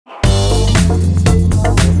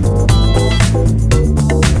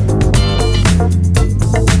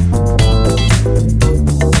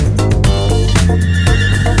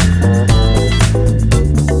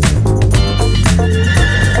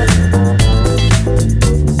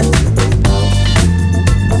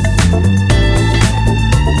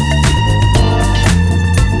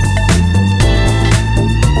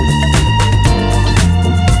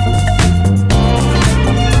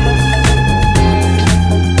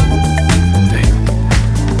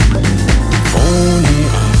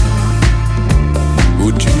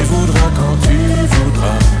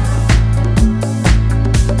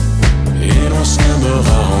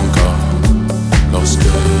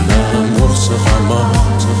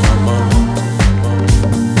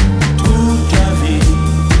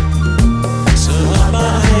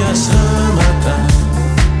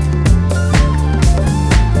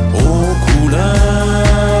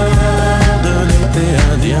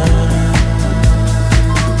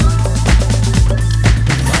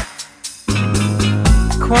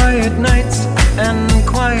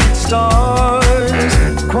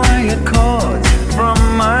stars, quiet chords from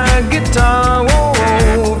my guitar,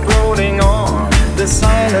 whoa, floating on the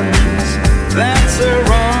silence that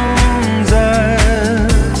surrounds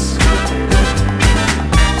us.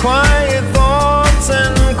 Quiet thoughts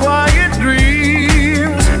and quiet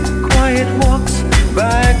dreams, quiet walks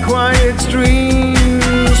by quiet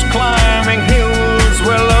streams, climbing hills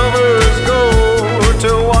where lovers go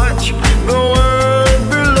to watch the world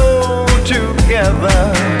below together.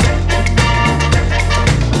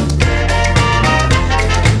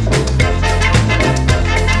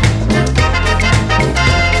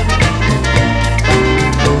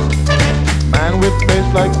 Man with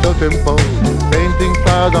face like totem pole, painting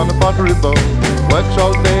flowers on a pottery bowl, works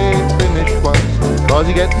all day, finish once, cause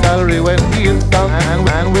he gets salary when he is done.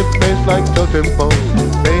 Man with face like totem pole,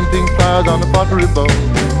 painting flowers on a pottery bowl,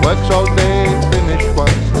 works all day, finish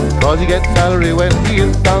once, cause he gets salary when he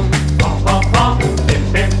is done. Pom, pom, pom, pim,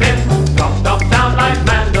 pim, pim, drop, drop down like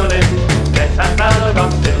mandolin, let that bell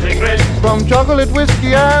drop till it grits. From chocolate,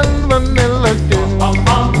 whiskey and vanilla,